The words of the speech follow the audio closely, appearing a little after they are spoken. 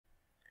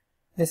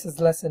This is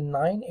lesson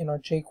 9 in our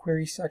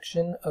jQuery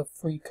section of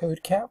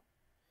freeCodeCamp.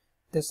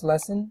 This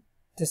lesson,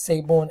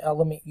 disable an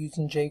element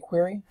using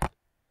jQuery,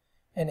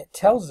 and it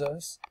tells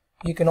us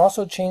you can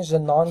also change the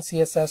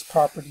non-CSS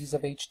properties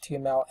of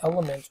HTML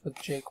elements with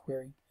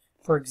jQuery.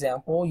 For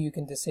example, you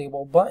can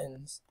disable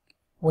buttons.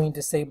 When you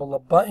disable a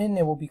button,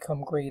 it will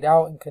become grayed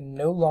out and can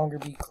no longer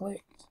be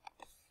clicked.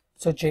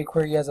 So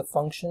jQuery has a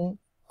function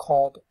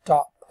called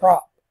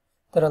 .prop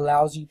that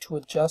allows you to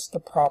adjust the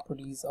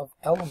properties of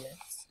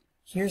elements.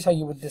 Here's how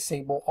you would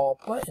disable all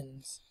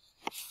buttons.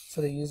 So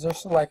they use their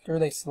selector,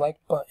 they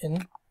select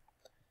button,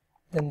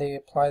 then they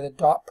apply the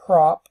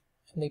 .prop,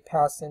 and they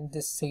pass in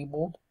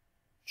disabled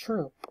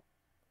true.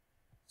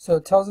 So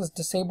it tells us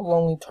disable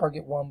only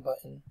target 1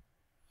 button.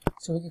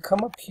 So we could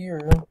come up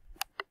here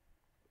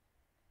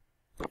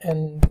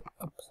and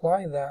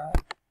apply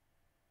that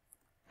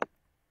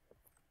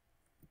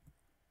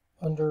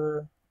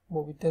under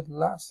what we did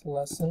last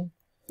lesson.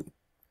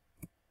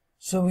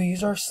 So we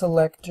use our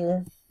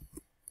selector.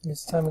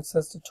 This time it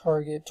says to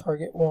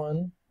target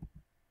 1.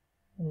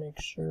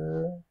 Make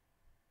sure,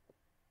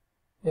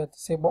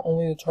 disable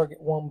only the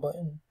target 1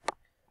 button.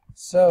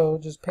 So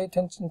just pay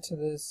attention to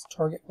this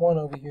target 1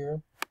 over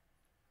here.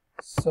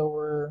 So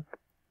we're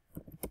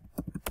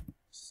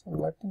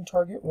selecting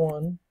target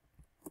 1.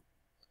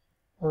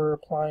 We're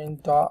applying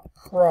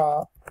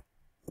 .prop,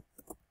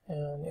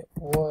 and it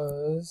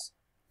was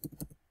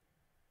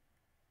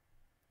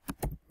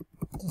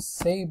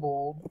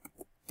disabled,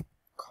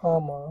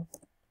 comma,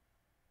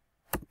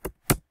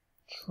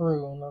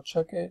 true. Now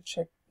check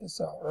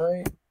this out,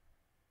 right?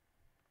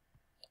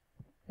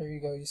 There you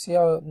go. You see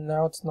how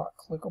now it's not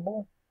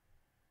clickable?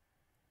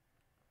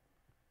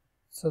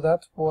 So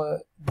that's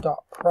what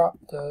 .prop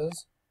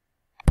does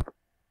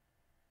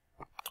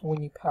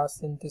when you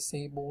pass in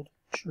disabled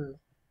true.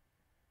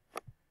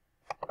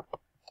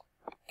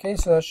 Okay,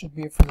 so that should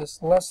be it for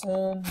this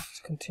lesson.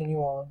 Let's continue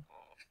on.